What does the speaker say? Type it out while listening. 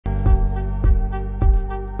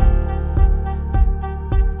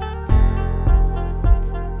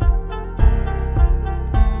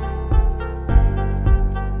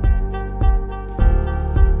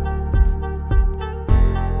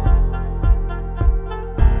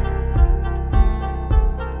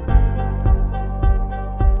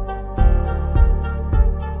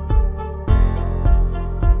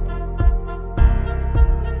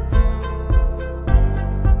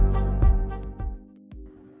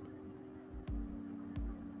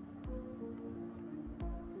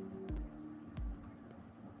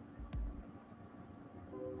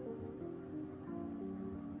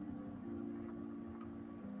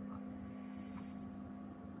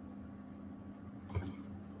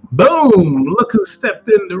Boom! Look who stepped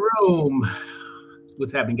in the room.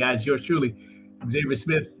 What's happening, guys? Yours truly, Xavier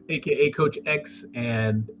Smith, aka Coach X,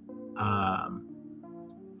 and um,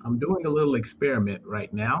 I'm doing a little experiment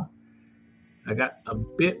right now. I got a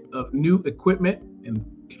bit of new equipment and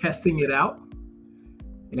testing it out.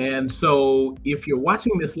 And so, if you're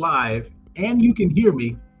watching this live and you can hear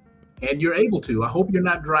me, and you're able to, I hope you're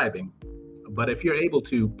not driving, but if you're able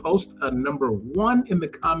to, post a number one in the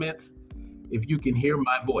comments if you can hear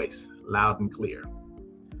my voice loud and clear.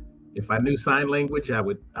 If I knew sign language, I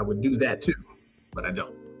would do that too, but I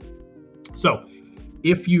don't. So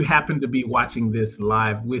if you happen to be watching this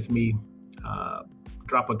live with me,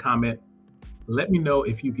 drop a comment. Let me know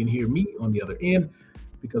if you can hear me on the other end,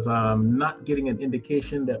 because I'm not getting an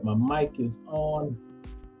indication that my mic is on.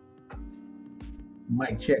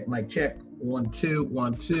 Mic check, mic check. 1 2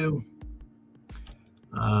 1 2.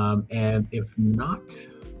 And if not,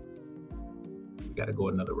 we got to go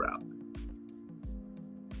another route.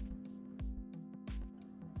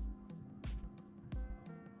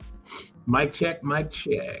 Mic check, mic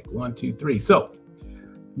check. 1 2 3. So,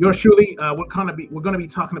 yours truly, we're going to be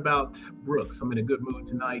talking about Brooks. I'm in a good mood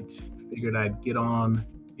tonight. Figured I'd get on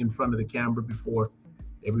in front of the camera before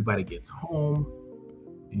everybody gets home,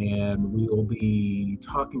 and we'll be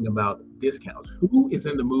talking about discounts. Who is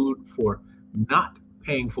in the mood for not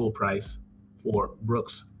paying full price for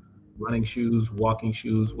Brooks running shoes, walking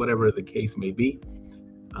shoes, whatever the case may be?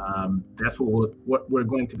 That's what we're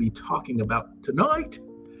going to be talking about tonight.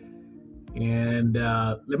 And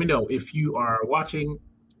let me know if you are watching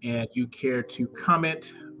and you care to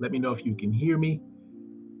comment. Let me know if you can hear me,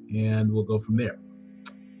 and we'll go from there.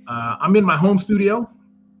 I'm in my home studio.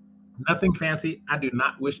 Nothing fancy. I do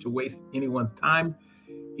not wish to waste anyone's time.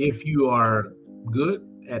 If you are good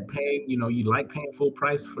at paying, you like paying full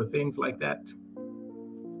price for things like that,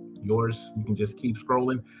 yours, you can just keep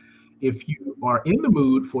scrolling. If you are in the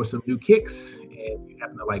mood for some new kicks and you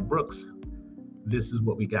happen to like Brooks, this is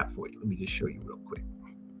what we got for you. Let me just show you real quick.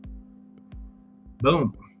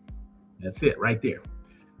 Boom. That's it right there.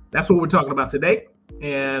 That's what we're talking about today.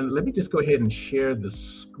 And let me just go ahead and share the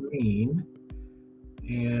screen.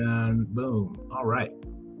 And boom. All right.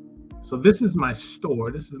 So this is my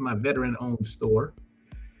store. This is my veteran-owned store.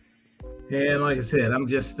 And like I said, I'm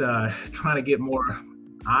just trying to get more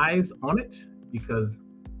eyes on it, because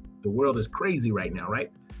the world is crazy right now,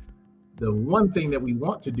 right? The one thing that we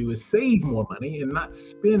want to do is save more money and not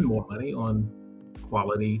spend more money on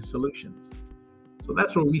quality solutions. So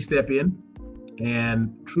that's where we step in.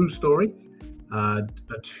 And true story,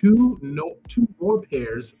 two more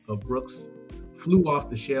pairs of Brooks flew off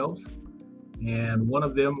the shelves, and one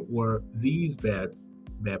of them were these bad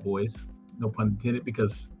boys, no pun intended,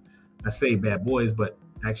 because I say bad boys, but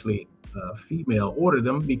actually a female ordered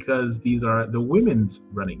them because these are the women's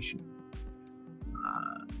running shoe.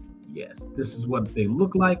 Yes, this is what they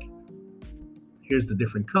look like. Here's the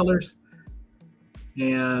different colors.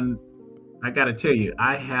 And I got to tell you,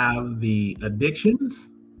 I have the addictions,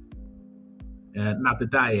 not the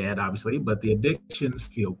dyad, obviously, but the addictions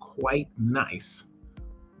feel quite nice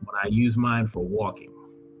when I use mine for walking.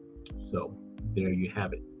 So there you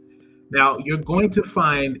have it. Now, you're going to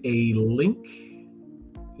find a link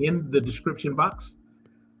in the description box.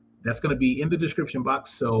 That's going to be in the description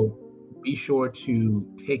box, so be sure to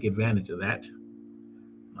take advantage of that.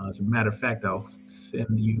 As a matter of fact, I'll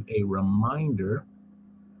send you a reminder.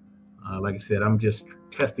 Like I said, I'm just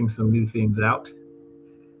testing some new things out,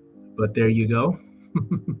 but there you go.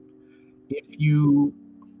 I'm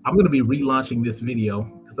going to be relaunching this video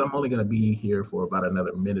because I'm only going to be here for about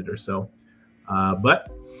another minute or so.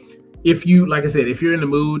 But if you, like I said, if you're in the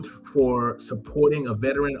mood for supporting a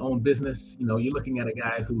veteran-owned business, you're looking at a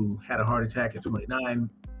guy who had a heart attack at 29,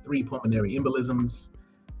 3 pulmonary embolisms,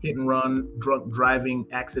 hit and run, drunk driving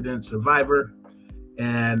accident survivor,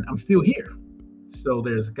 and I'm still here. So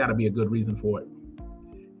there's got to be a good reason for it.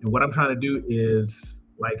 And what I'm trying to do is,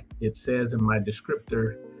 like it says in my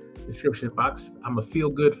description box, I'm a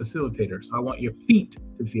feel-good facilitator. So I want your feet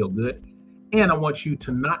to feel good, and I want you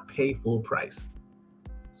to not pay full price.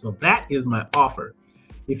 So that is my offer.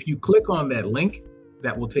 If you click on that link,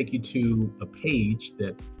 that will take you to a page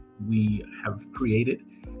that we have created.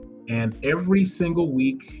 And every single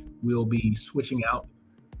week, we'll be switching out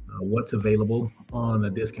what's available on a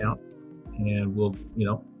discount. And we'll,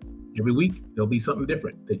 every week, there'll be something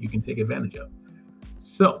different that you can take advantage of.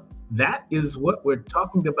 So that is what we're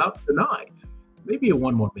talking about tonight. Maybe in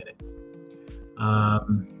one more minute.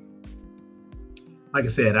 Like I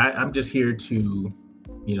said, I'm just here to,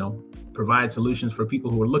 provide solutions for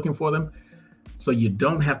people who are looking for them, so you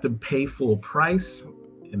don't have to pay full price.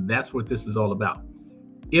 And that's what this is all about.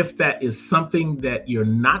 If that is something that you're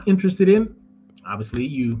not interested in, obviously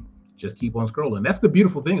you just keep on scrolling. That's the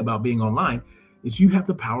beautiful thing about being online, is you have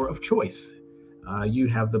the power of choice. You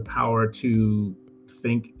have the power to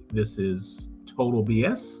think this is total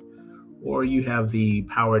BS, or you have the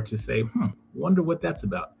power to say, wonder what that's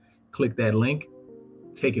about. Click that link,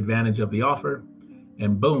 take advantage of the offer,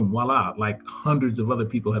 and boom, voila, like hundreds of other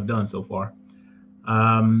people have done so far.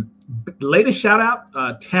 Latest shout out,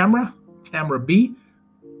 Tamra B.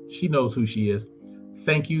 She knows who she is.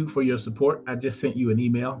 Thank you for your support. I just sent you an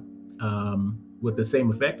email with the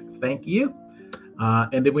same effect. Thank you.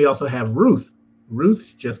 And then we also have Ruth.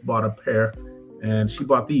 Ruth just bought a pair, and she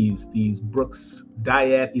bought these Brooks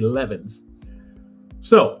Diet 11s.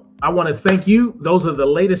 So I want to thank you. Those are the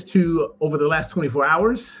latest two over the last 24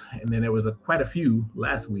 hours. And then there was quite a few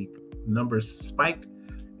last week. Numbers spiked.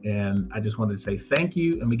 And I just wanted to say thank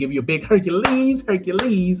you. And we give you a big Hercules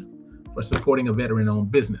for supporting a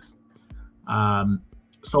veteran-owned business.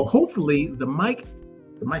 So hopefully the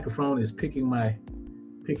microphone is picking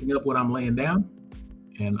up what I'm laying down.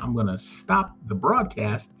 And I'm going to stop the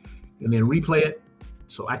broadcast and then replay it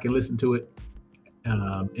so I can listen to it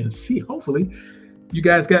and see, hopefully, you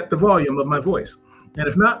guys got the volume of my voice. And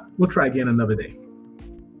if not, we'll try again another day.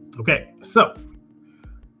 Okay, so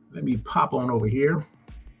let me pop on over here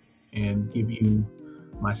and give you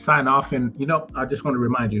my sign off. And, I just want to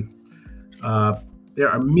remind you, there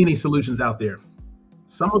are many solutions out there.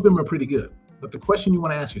 Some of them are pretty good. But the question you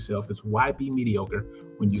want to ask yourself is, why be mediocre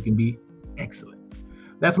when you can be excellent?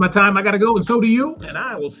 That's my time. I got to go, and so do you. And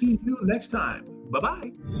I will see you next time.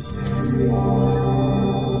 Bye-bye.